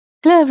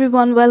Hello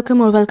everyone,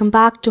 welcome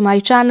back to my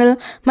channel.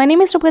 My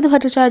name is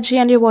RupkathaBhattacharjeeofficial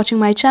and you're watching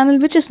my channel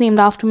which is named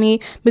after me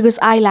because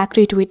I lack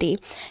creativity.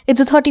 It's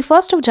the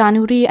 31st of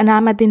January and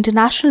I'm at the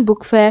International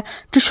Book Fair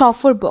to shop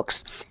for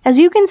books. As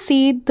you can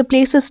see, the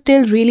place is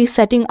still really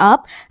setting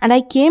up and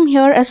I came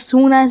here as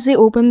soon as they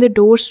opened the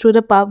doors to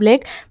the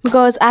public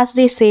because as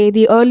they say,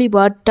 the early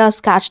bird does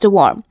catch the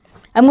worm.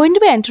 I'm going to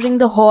be entering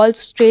the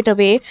halls straight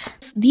away.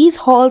 These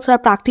halls are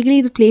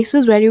practically the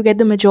places where you get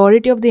the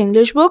majority of the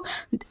English book.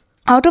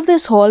 Out of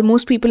this hall,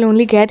 most people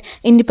only get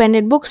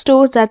independent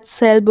bookstores that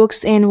sell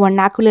books in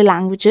vernacular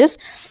languages.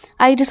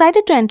 I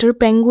decided to enter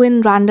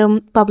Penguin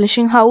Random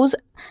Publishing House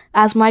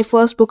as my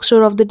first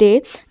bookstore of the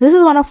day. This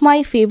is one of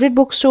my favorite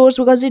bookstores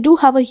because they do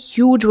have a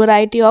huge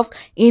variety of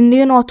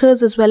Indian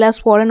authors as well as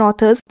foreign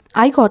authors.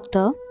 I got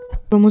the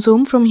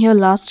Chromosome from here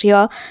last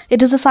year.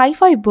 It is a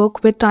sci-fi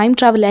book with time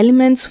travel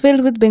elements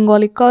filled with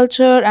Bengali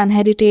culture and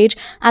heritage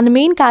and a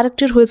main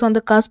character who is on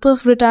the cusp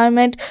of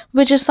retirement,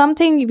 which is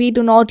something we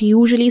do not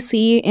usually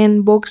see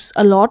in books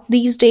a lot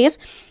these days.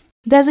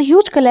 There's a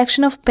huge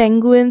collection of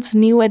Penguin's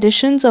new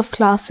editions of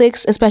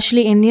classics,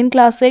 especially Indian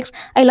classics.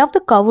 I love the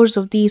covers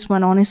of these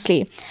one,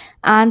 honestly.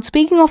 And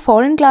speaking of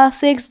foreign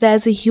classics,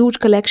 there's a huge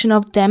collection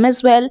of them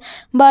as well.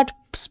 But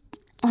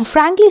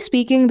frankly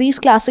speaking, these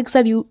classics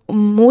are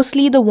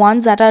mostly the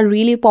ones that are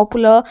really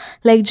popular,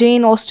 like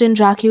Jane Austen,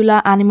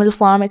 Dracula, Animal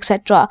Farm,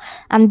 etc.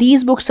 And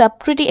these books are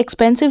pretty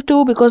expensive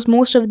too because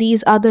most of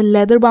these are the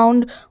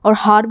leather-bound or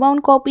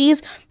hardbound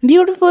copies.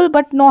 Beautiful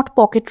but not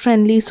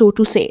pocket-friendly, so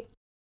to say.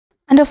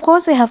 And of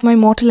course, I have my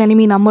mortal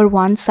enemy number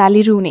one,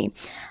 Sally Rooney.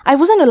 I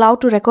wasn't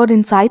allowed to record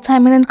inside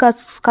Simon and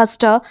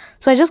Custer,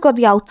 so I just got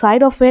the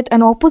outside of it,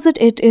 and opposite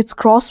it is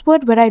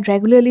Crossword, where I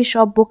regularly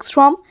shop books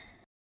from.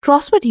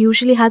 Crossword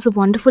usually has a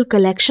wonderful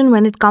collection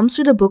when it comes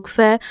to the book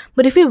fair,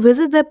 but if you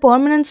visit their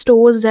permanent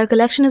stores, their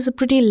collection is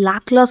pretty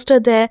lackluster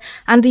there,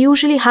 and they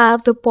usually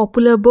have the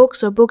popular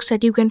books or books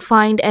that you can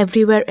find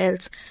everywhere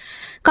else.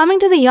 Coming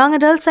to the young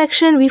adult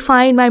section, we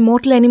find my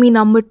mortal enemy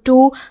number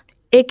 2,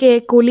 aka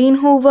Colleen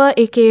Hoover,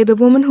 aka the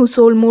woman who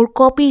sold more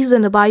copies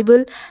than the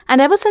Bible,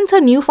 and ever since her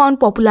newfound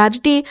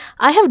popularity,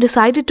 I have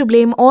decided to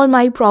blame all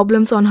my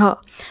problems on her.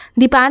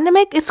 The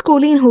pandemic, it's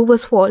Colleen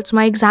Hoover's fault.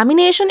 My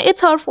examination,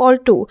 it's her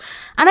fault too.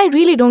 And I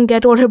really don't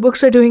get what her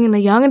books are doing in the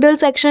young adult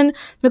section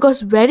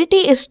because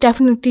Verity is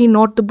definitely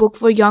not the book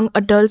for young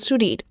adults to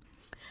read.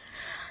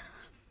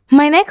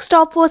 My next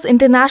stop was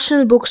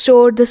International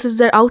Bookstore. This is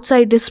their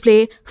outside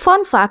display.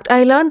 Fun fact,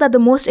 I learned that the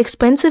most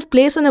expensive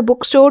place in a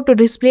bookstore to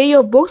display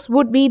your books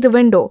would be the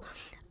window.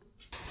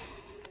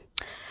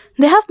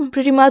 They have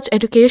pretty much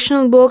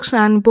educational books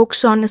and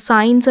books on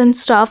science and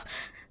stuff.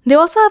 They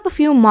also have a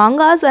few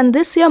mangas, and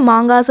this year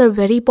mangas are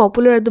very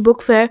popular at the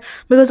book fair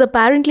because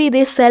apparently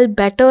they sell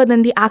better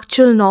than the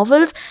actual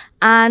novels,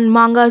 and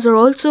mangas are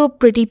also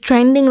pretty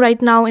trending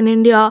right now in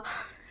India.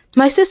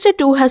 My sister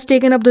too has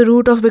taken up the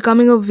route of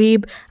becoming a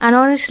weeb, and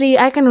honestly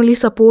I can only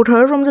support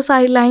her from the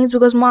sidelines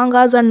because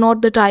mangas are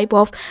not the type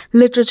of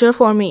literature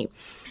for me.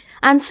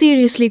 And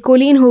seriously,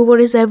 Colleen Hoover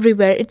is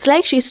everywhere. It's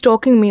like she's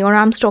stalking me or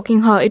I'm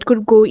stalking her. It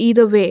could go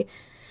either way.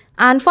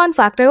 And fun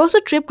fact, I also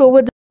tripped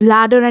over the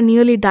ladder and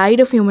nearly died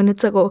a few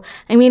minutes ago.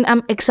 I mean,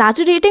 I'm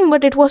exaggerating,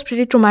 but it was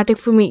pretty traumatic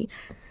for me.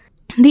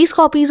 These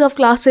copies of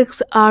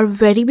classics are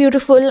very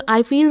beautiful.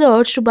 I feel the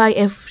urge to buy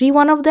every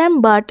one of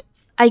them, but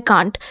I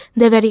can't.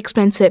 They're very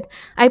expensive.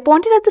 I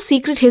pointed at the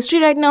secret history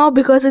right now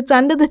because it's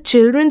under the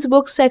children's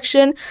book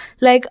section.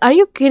 Like, are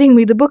you kidding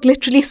me? The book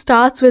literally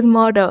starts with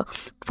murder.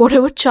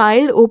 Whatever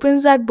child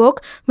opens that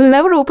book will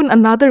never open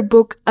another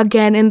book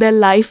again in their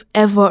life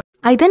ever.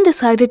 I then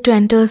decided to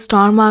enter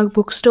Starmark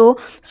bookstore.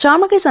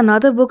 Starmark is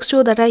another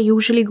bookstore that I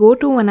usually go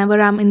to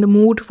whenever I'm in the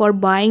mood for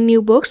buying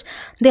new books.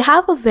 They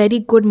have a very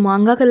good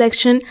manga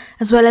collection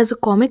as well as a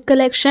comic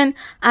collection,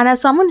 and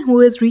as someone who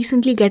is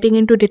recently getting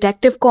into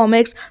detective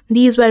comics,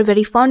 these were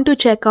very fun to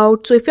check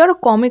out. So if you're a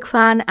comic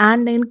fan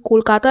and in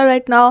Kolkata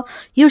right now,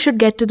 you should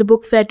get to the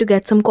book fair to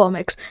get some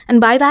comics.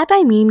 And by that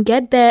I mean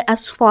get there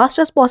as fast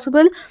as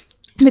possible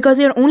because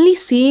you're only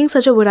seeing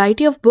such a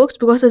variety of books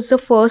because it's the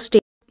first day.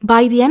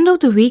 By the end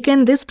of the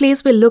weekend, this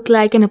place will look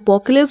like an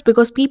apocalypse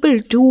because people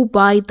do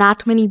buy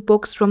that many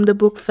books from the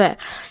book fair.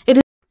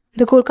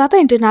 The Kolkata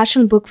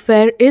International Book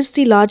Fair is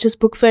the largest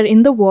book fair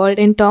in the world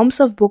in terms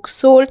of books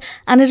sold,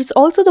 and it is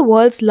also the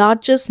world's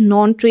largest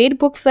non-trade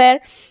book fair.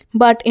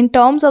 But in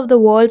terms of the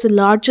world's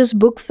largest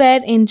book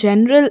fair in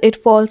general, it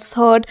falls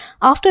third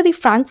after the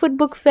Frankfurt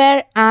Book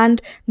Fair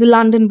and the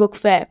London Book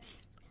Fair.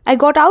 I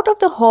got out of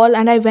the hall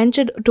and I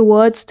ventured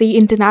towards the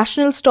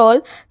international stall.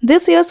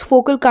 This year's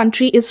focal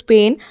country is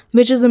Spain,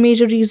 which is a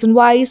major reason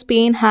why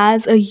Spain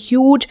has a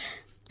huge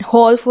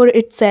hall for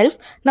itself.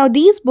 Now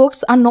these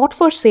books are not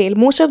for sale.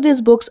 Most of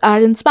these books are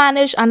in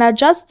Spanish and are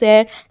just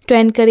there to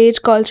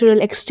encourage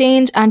cultural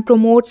exchange and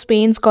promote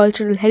Spain's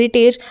cultural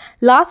heritage.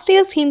 Last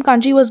year's theme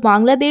country was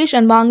Bangladesh,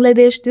 and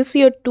Bangladesh this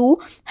year too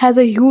has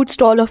a huge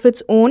stall of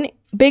its own,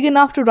 big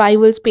enough to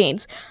rival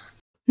Spain's.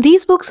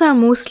 These books are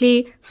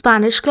mostly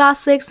Spanish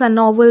classics and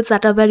novels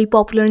that are very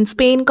popular in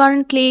Spain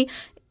currently.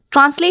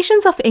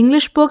 translations of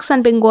English books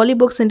and Bengali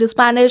books into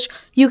Spanish.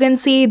 You can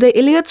see the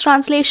Iliad's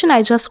translation,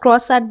 I just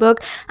crossed that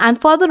book, and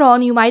further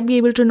on you might be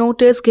able to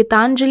notice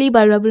Gitanjali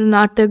by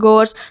Rabindranath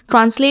Tagore's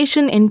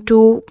translation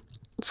into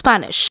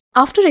Spanish.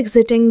 After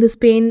exiting the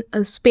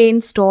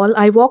Spain stall,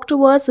 I walked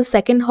towards the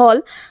second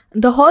hall.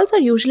 The halls are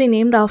usually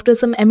named after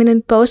some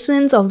eminent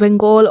persons of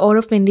Bengal or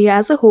of India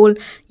as a whole,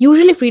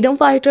 usually freedom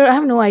fighter. I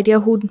have no idea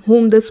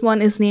whom this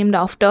one is named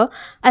after.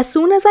 As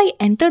soon as I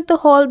entered the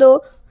hall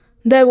though,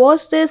 there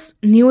was this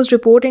news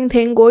reporting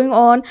thing going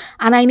on,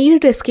 and I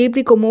needed to escape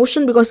the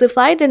commotion because if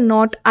I did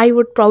not, I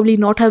would probably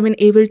not have been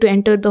able to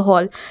enter the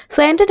hall.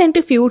 So I entered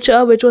into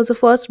Future, which was the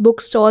first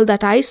bookstall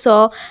that I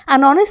saw,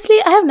 and honestly,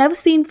 I have never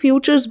seen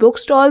Future's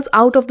bookstalls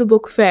out of the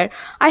book fair.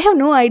 I have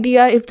no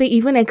idea if they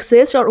even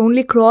exist or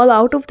only crawl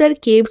out of their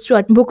caves to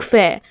a book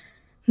fair.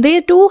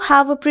 They too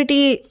have a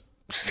pretty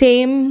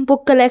same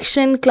book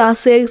collection,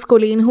 classics,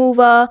 Colleen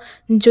Hoover,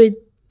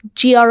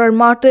 G.R.R.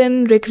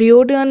 Martin, Rick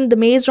Riordan, The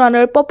Maze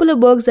Runner, popular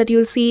books that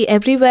you'll see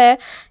everywhere.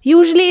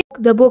 Usually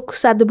the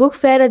books at the book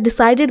fair are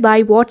decided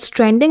by what's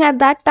trending at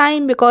that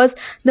time because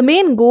the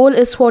main goal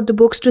is for the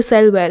books to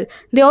sell well.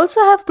 They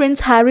also have Prince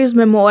Harry's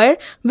memoir,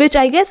 which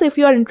I guess if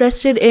you are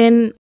interested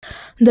in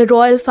the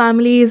royal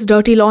family's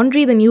dirty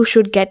laundry, then you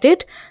should get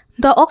it.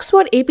 The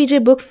Oxford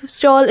APJ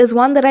bookstall is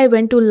one that I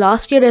went to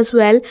last year as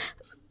well.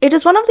 It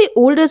is one of the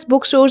oldest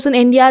bookstores in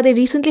India. They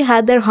recently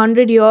had their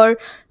 100-year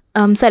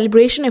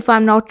celebration, if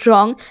I'm not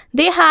wrong.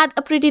 They had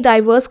a pretty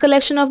diverse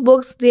collection of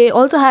books. They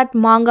also had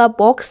manga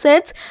box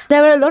sets.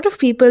 There were a lot of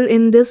people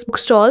in this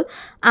bookstall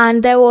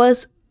and there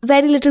was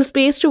very little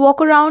space to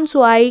walk around,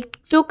 so I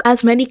took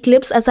as many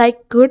clips as I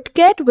could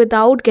get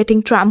without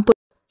getting trampled.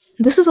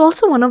 This is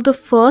also one of the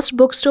first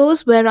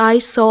bookstores where I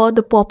saw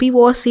the Poppy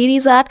War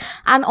series at,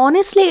 and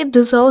honestly it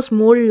deserves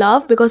more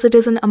love because it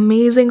is an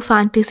amazing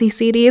fantasy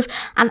series,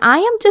 and I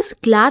am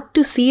just glad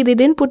to see they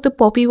didn't put the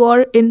Poppy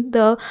War in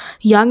the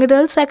young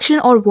adult section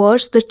or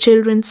worse, the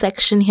children's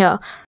section here.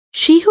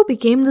 She Who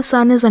Became the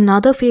Sun is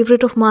another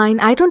favorite of mine.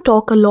 I don't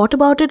talk a lot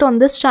about it on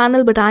this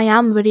channel, but I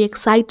am very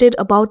excited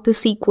about the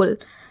sequel.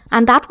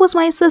 And that was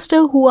my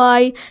sister who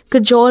I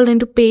cajoled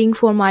into paying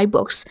for my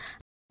books.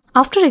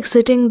 After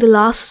exiting the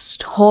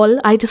last hall,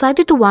 I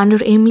decided to wander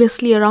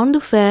aimlessly around the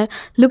fair,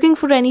 looking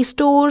for any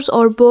stores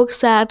or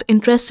books that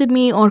interested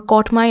me or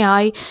caught my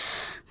eye.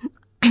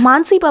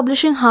 Mansi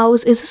Publishing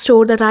House is a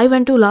store that I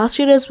went to last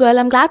year as well.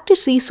 I'm glad to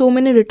see so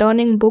many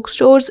returning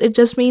bookstores. It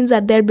just means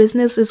that their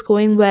business is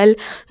going well.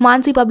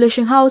 Mansi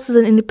Publishing House is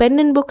an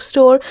independent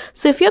bookstore.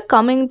 So if you're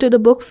coming to the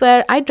book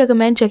fair, I'd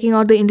recommend checking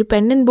out the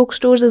independent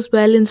bookstores as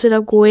well instead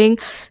of going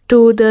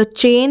to the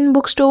chain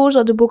bookstores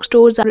or the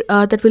bookstores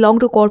that belong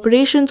to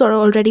corporations or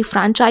already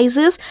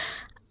franchises.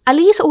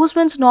 Alice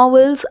Oseman's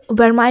novels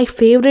were my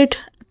favorite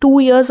 2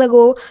 years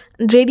ago.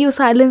 Radio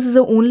Silence is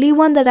the only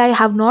one that I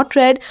have not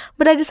read,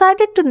 but I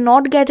decided to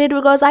not get it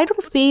because I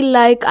don't feel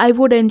like I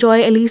would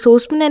enjoy Alice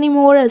Oseman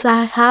anymore as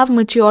I have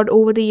matured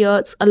over the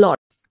years a lot.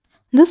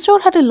 This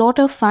store had a lot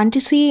of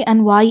fantasy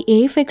and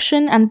YA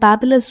fiction and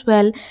babble as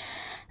well.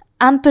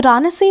 And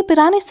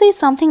Piranesi is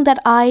something that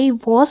I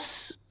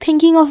was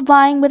thinking of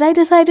buying, but I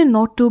decided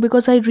not to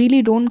because I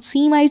really don't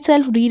see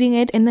myself reading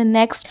it in the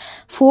next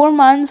 4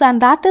 months,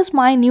 and that is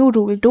my new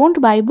rule. Don't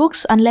buy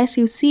books unless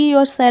you see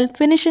yourself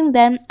finishing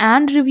them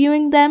and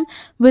reviewing them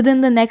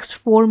within the next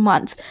 4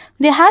 months.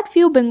 They had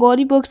few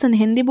Bengali books and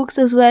Hindi books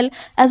as well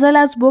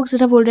as books that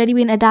have already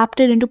been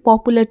adapted into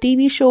popular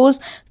TV shows,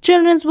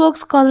 children's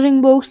books,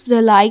 coloring books,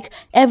 the like,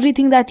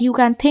 everything that you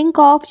can think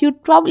of.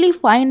 You'd probably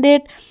find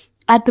it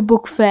at the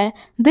book fair.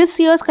 This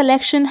year's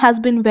collection has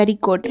been very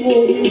good.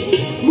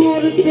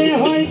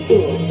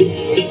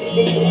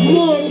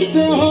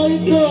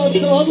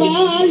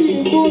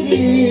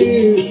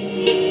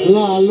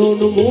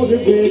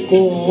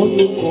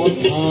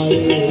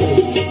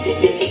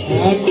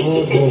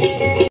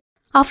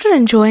 After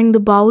enjoying the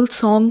Baul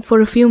song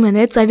for a few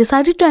minutes, I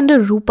decided to enter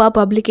Rupa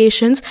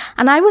Publications,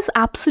 and I was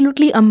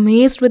absolutely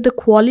amazed with the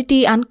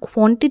quality and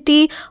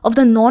quantity of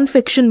the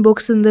non-fiction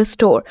books in this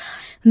store.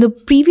 The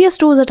previous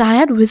stores that I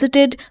had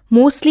visited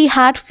mostly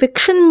had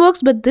fiction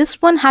books, but this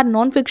one had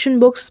non-fiction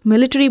books,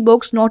 military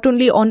books, not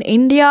only on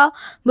India,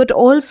 but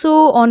also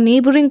on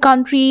neighboring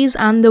countries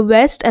and the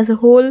West as a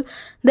whole.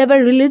 There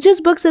were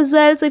religious books as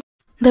well, so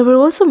there were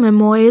also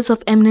memoirs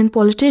of eminent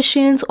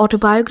politicians,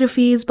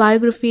 autobiographies,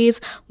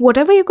 biographies,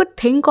 whatever you could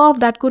think of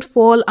that could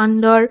fall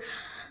under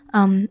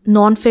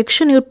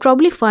non-fiction, you'd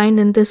probably find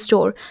in this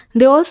store.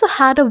 They also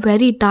had a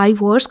very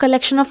diverse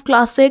collection of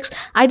classics.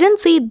 I didn't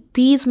see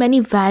these many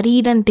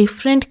varied and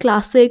different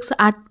classics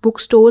at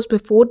bookstores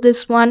before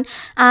this one,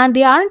 and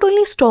they aren't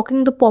only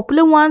stocking the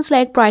popular ones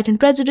like Pride and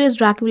Prejudice,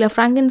 Dracula,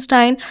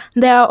 Frankenstein.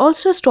 They are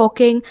also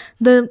stocking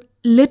the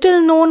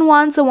little known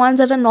ones, the ones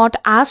that are not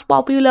as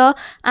popular,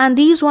 and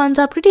these ones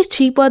are pretty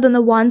cheaper than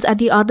the ones at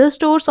the other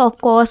stores. So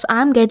of course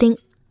I'm getting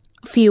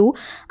few,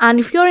 and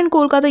if you're in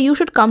Kolkata you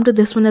should come to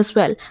this one as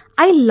well.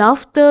 I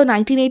loved the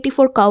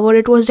 1984 cover.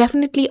 It was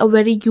definitely a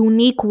very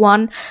unique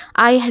one.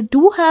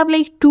 Do have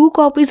like two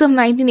copies of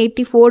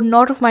 1984,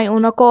 not of my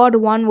own accord.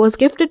 One was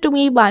gifted to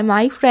me by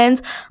my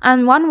friends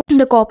and one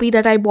the copy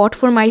that I bought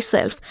for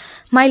myself.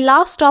 My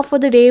last stop for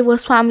the day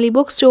was Family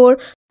Bookstore.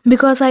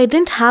 Because I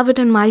didn't have it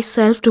in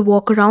myself to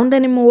walk around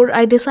anymore,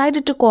 I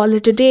decided to call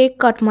it a day,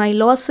 cut my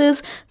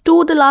losses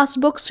to the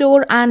last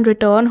bookstore, and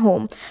return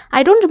home.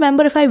 I don't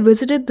remember if I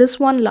visited this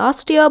one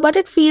last year, but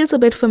it feels a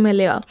bit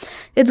familiar.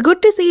 It's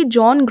good to see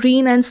John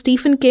Green and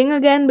Stephen King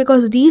again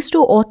because these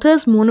two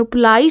authors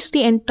monopolized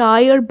the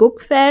entire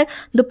book fair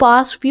the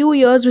past few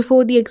years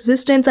before the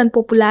existence and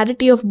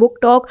popularity of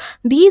Book Talk.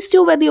 These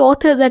two were the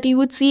authors that you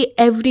would see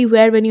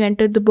everywhere when you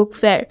entered the book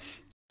fair.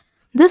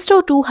 This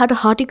store too had a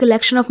hearty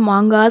collection of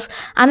mangas,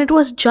 and it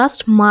was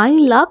just my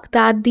luck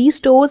that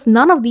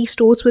none of these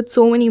stores with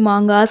so many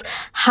mangas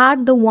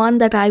had the one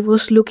that I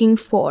was looking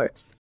for.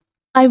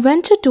 I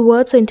ventured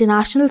towards the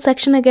international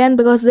section again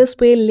because this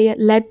way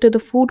led to the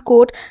food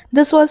court.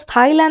 This was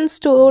Thailand's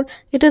store.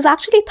 It is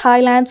actually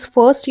Thailand's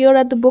first year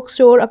at the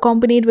bookstore,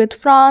 accompanied with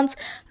France,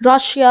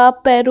 Russia,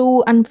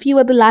 Peru, and few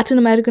other Latin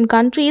American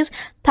countries.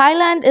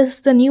 Thailand is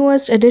the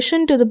newest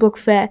addition to the book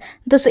fair.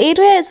 This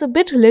area is a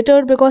bit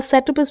littered because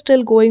setup is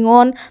still going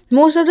on.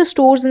 Most of the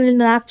stores in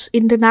the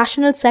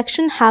international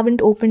section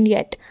haven't opened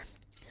yet.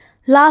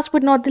 Last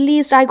but not the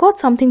least, I got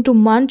something to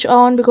munch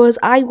on because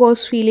I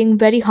was feeling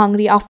very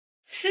hungry after.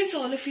 Since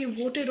all of you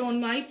voted on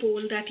my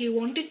poll that you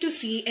wanted to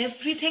see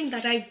everything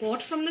that I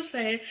bought from the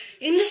fair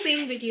in the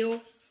same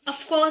video,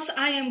 of course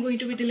I am going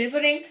to be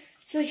delivering.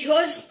 So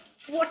here's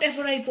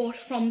whatever I bought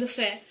from the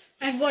fair.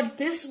 I've got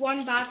this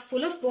one bag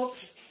full of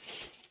books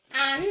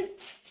and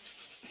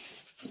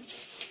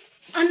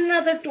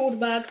another tote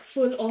bag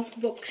full of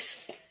books.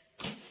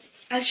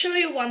 I'll show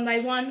you one by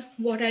one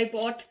what I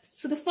bought.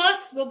 So the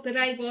first book that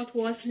I got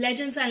was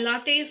Legends and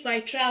Lattes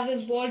by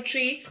Travis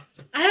Baldree.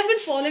 I have been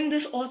following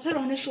this author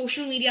on his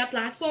social media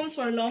platforms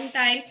for a long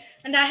time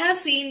and I have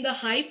seen the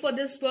hype for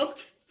this book.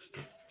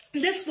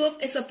 This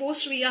book is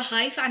supposed to be a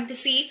high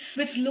fantasy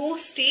with low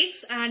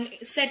stakes and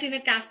set in a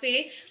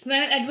cafe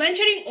where an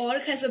adventuring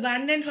orc has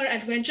abandoned her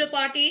adventure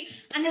party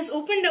and has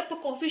opened up a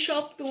coffee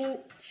shop to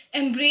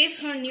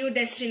embrace her new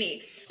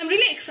destiny. I'm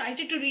really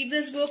excited to read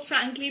this book,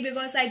 frankly,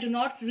 because I do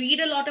not read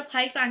a lot of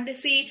high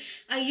fantasy.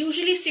 I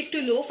usually stick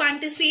to low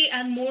fantasy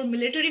and more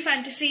military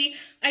fantasy.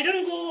 I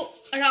don't go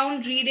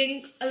around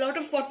reading a lot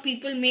of what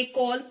people may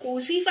call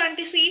cozy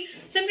fantasy.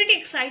 So I'm pretty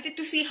excited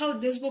to see how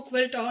this book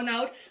will turn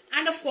out.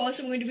 And of course,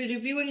 I'm going to be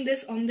reviewing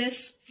this on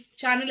this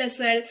channel as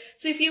well.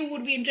 So if you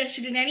would be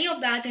interested in any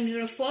of that and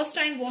you're a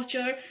first-time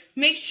watcher,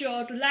 make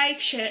sure to like,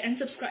 share and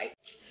subscribe.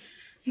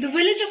 The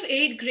Village of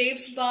Eight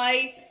Graves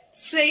by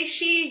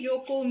Seishi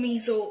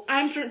Yokomizo.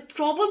 I'm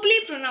probably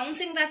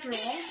pronouncing that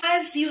wrong.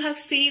 As you have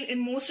seen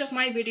in most of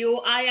my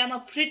video, I am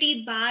a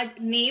pretty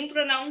bad name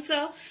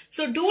pronouncer.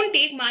 So don't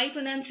take my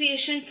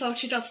pronunciation,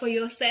 search it up for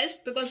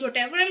yourself because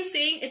whatever I'm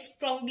saying, it's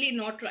probably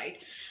not right.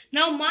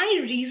 Now my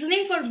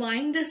reasoning for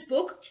buying this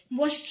book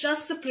was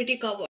just the pretty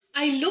cover.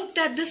 I looked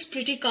at this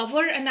pretty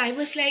cover and I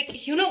was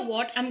like, you know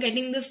what, I'm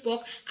getting this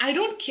book. I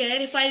don't care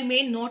if I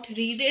may not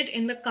read it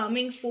in the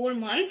coming 4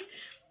 months.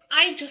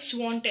 I just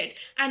want it,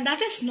 and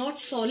that is not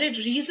solid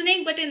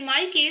reasoning, but in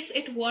my case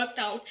it worked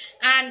out,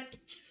 and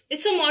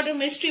it's a murder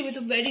mystery with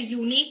a very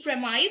unique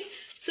premise,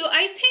 so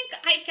I think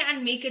I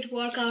can make it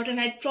work out and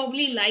I'd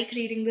probably like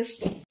reading this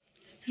book.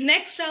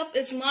 Next up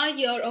is My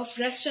Year of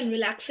Rest and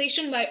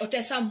Relaxation by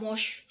Otessa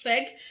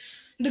Moshfegh.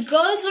 The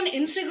girls on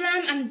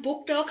Instagram and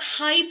Book Talk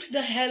hyped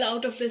the hell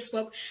out of this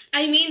book.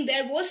 I mean,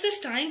 there was this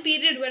time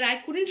period where I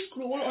couldn't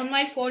scroll on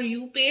my For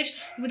You page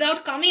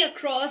without coming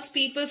across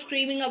people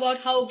screaming about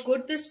how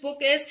good this book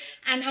is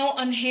and how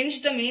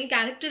unhinged the main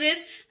character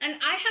is. And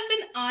I have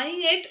been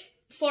eyeing it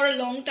for a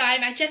long time.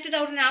 I checked it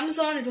out on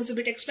Amazon. It was a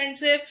bit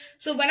expensive.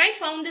 So when I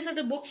found this at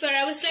the book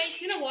fair, I was like,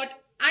 you know what?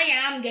 I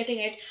am getting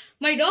it.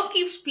 My dog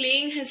keeps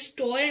playing his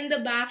toy in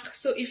the back.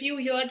 So if you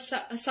hear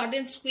a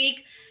sudden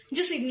squeak,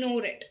 just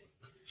ignore it.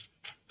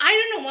 I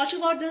don't know much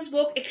about this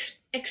book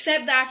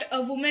except that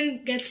a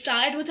woman gets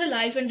tired with her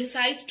life and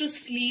decides to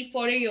sleep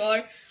for a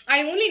year.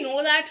 I only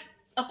know that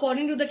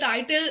according to the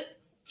title.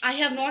 I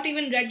have not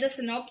even read the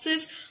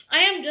synopsis. I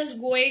am just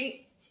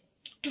going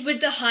with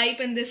the hype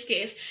in this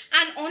case.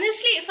 And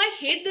honestly, if I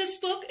hate this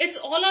book, it's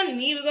all on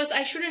me because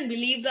I shouldn't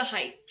believe the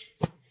hype.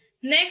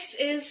 Next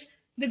is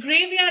The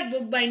Graveyard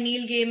Book by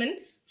Neil Gaiman.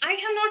 I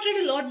have not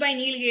read a lot by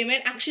Neil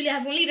Gaiman. Actually, I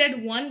have only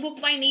read one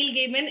book by Neil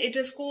Gaiman. It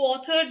is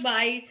co-authored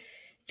by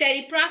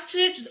Terry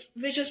Pratchett,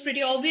 which is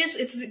pretty obvious.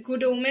 It's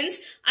Good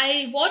Omens.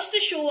 I watched the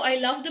show. I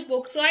loved the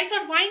book. So I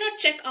thought, why not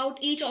check out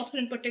each author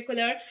in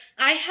particular?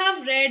 I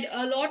have read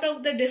a lot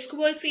of the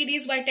Discworld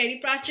series by Terry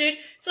Pratchett.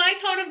 So I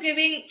thought of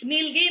giving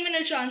Neil Gaiman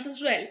a chance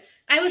as well.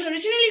 I was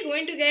originally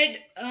going to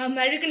get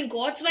American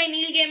Gods by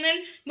Neil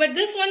Gaiman, but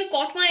this one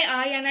caught my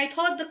eye and I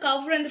thought the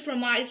cover and the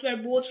premise were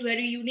both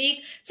very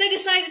unique. So I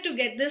decided to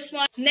get this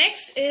one.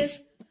 Next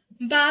is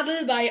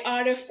Babel by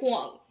R.F.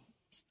 Kuang.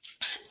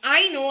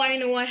 I know,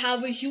 I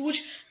have a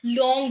huge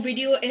long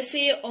video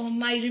essay on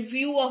my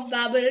review of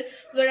Babel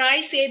where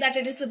I say that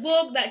it is a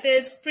book that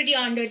is pretty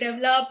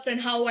underdeveloped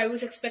and how I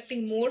was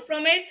expecting more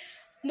from it.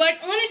 But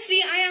honestly,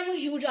 I am a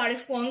huge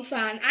Arif Kwong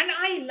fan and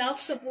I love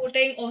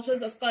supporting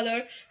authors of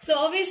color. So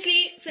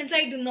obviously, since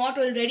I do not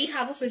already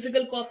have a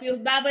physical copy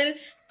of Babel,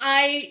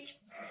 I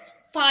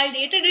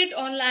pirated it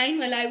online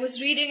while I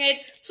was reading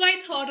it. So I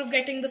thought of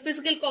getting the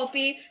physical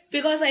copy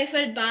because I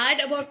felt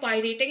bad about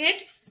pirating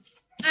it.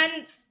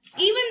 And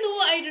even though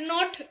I did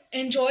not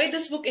enjoy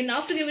this book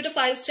enough to give it a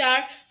 5-star,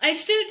 I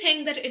still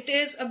think that it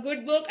is a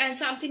good book and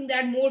something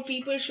that more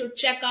people should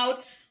check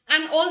out.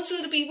 And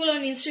also the people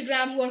on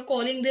Instagram who are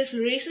calling this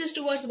racist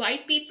towards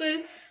white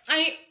people,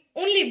 I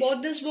only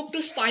bought this book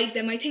to spite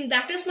them. I think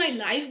that is my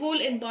life goal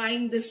in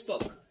buying this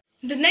book.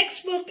 The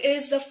next book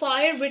is The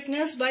Fire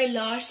Witness by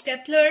Lars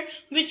Kepler,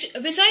 which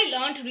I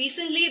learned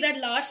recently that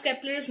Lars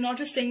Kepler is not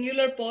a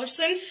singular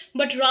person,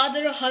 but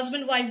rather a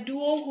husband-wife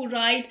duo who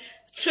write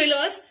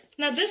thrillers.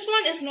 Now this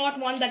one is not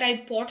one that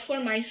I bought for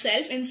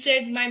myself.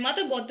 Instead, my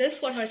mother bought this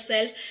for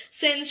herself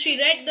since she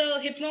read The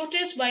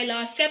Hypnotist by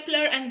Lars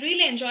Kepler and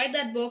really enjoyed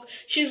that book.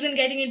 She's been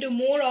getting into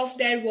more of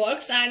their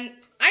works and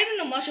I don't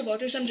know much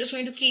about it, so I'm just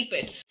going to keep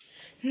it.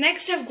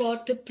 Next I've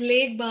got The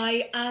Plague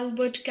by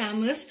Albert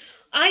Camus.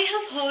 I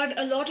have heard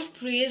a lot of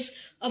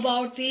praise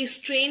about The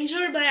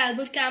Stranger by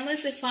Albert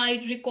Camus, if I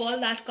recall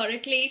that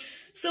correctly.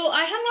 So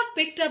I have not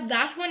picked up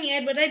that one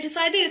yet, but I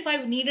decided if I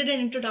needed an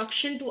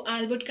introduction to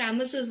Albert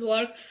Camus's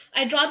work,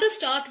 I'd rather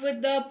start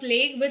with The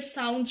Plague, which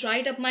sounds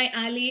right up my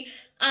alley.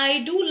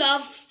 I do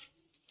love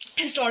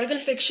historical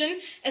fiction,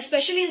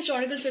 especially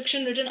historical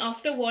fiction written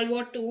after World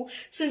War II,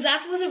 since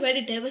that was a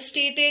very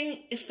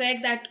devastating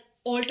effect that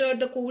altered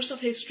the course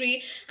of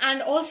history,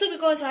 and also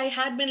because I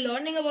had been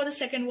learning about the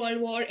Second World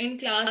War in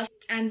class,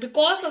 and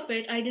because of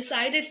it I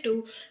decided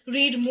to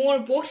read more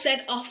books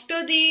set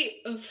after the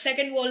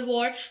Second World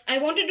War. I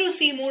wanted to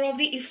see more of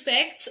the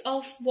effects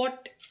of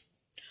what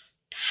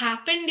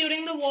happened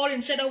during the war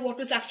instead of what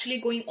was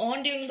actually going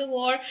on during the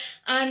war,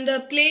 and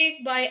The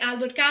Plague by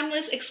Albert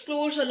Camus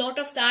explores a lot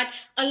of that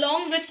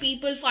along with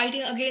people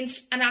fighting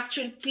against an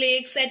actual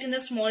plague set in a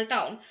small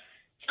town.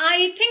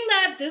 I think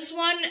that this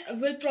one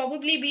will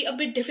probably be a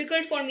bit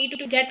difficult for me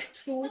to get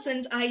through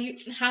since I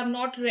have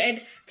not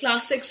read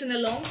classics in a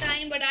long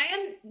time, but I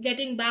am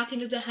getting back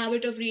into the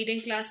habit of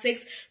reading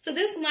classics, so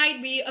this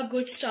might be a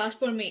good start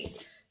for me.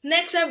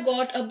 Next, I've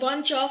got a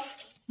bunch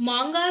of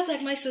mangas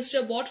that my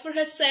sister bought for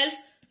herself.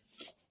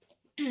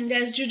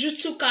 There's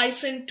Jujutsu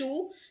Kaisen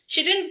 2.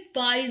 She didn't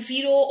buy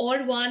 0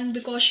 or 1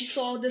 because she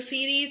saw the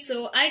series,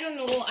 so I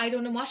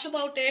don't know much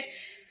about it.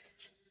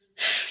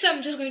 So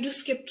I'm just going to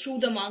skip through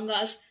the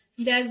mangas.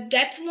 There's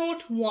Death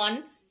Note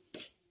 1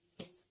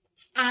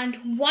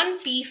 and One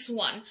Piece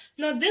 1.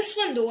 Now this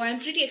one though I'm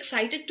pretty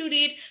excited to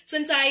read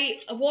since I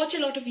watch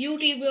a lot of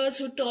YouTubers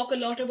who talk a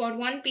lot about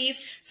One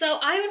Piece. So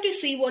I want to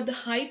see what the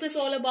hype is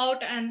all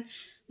about and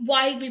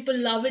why people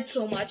love it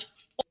so much.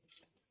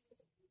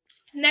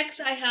 Next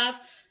I have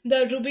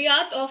the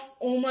Rubaiyat of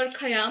Omar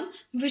Khayyam,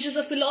 which is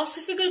a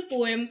philosophical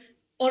poem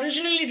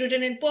originally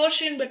written in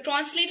Persian but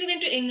translated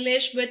into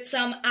English with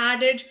some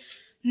added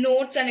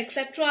notes and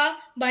etc.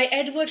 by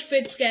Edward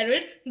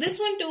Fitzgerald. This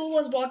one too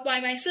was bought by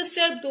my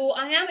sister, though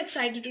I am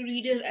excited to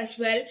read it as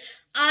well.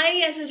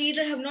 I, as a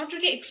reader, have not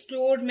really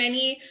explored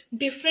many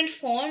different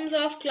forms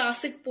of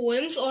classic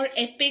poems or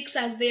epics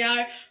as they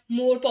are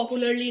more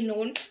popularly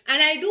known.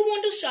 And I do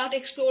want to start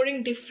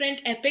exploring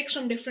different epics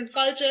from different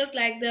cultures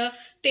like the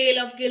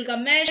Tale of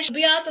Gilgamesh.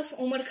 Rubaiyat of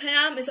Omar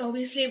Khayyam is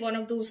obviously one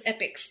of those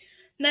epics.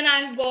 Then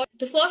I've got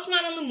The First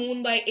Man on the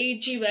Moon by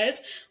H.G.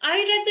 Wells. I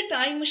read The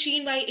Time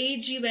Machine by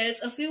H.G. Wells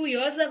a few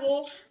years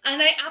ago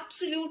and I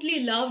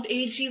absolutely loved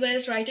H.G.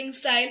 Wells' writing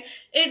style.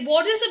 It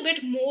borders a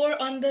bit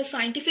more on the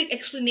scientific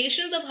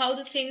explanations of how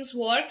the things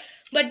work,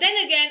 but then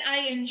again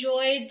I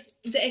enjoyed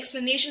the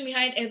explanation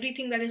behind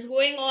everything that is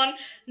going on.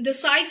 The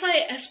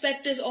sci-fi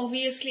aspect is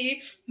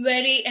obviously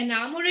very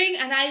enamoring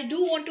and I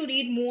do want to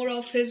read more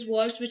of his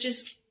works, which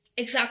is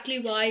exactly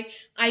why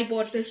I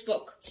bought this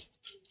book.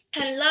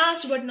 And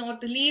last but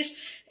not the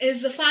least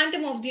is The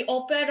Phantom of the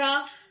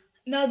Opera.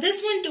 Now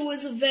this one too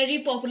is a very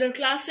popular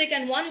classic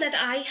and one that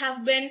I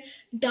have been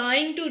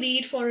dying to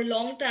read for a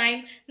long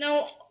time.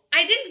 Now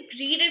I didn't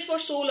read it for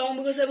so long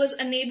because I was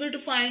unable to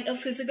find a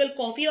physical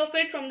copy of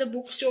it from the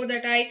bookstore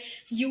that I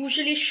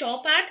usually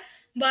shop at.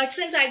 But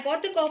since I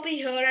got the copy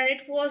here and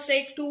it was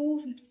like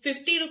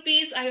 250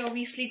 rupees, I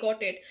obviously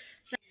got it.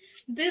 Now,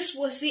 this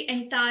was the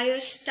entire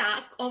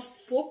stack of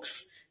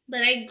books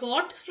that I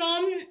got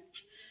from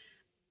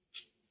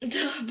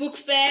the book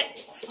fair.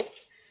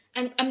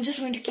 I'm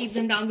just going to keep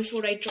them down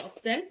before I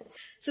drop them.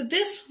 So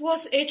this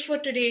was it for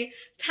today.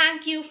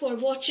 Thank you for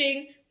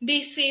watching.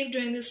 Be safe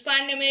during this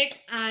pandemic,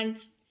 and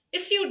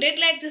if you did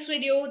like this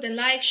video, then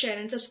like, share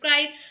and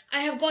subscribe.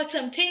 I have got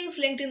some things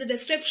linked in the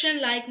description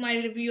like my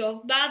review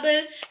of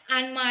Babel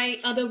and my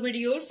other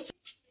videos.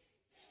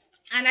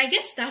 And I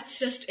guess that's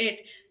just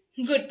it.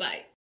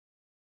 Goodbye.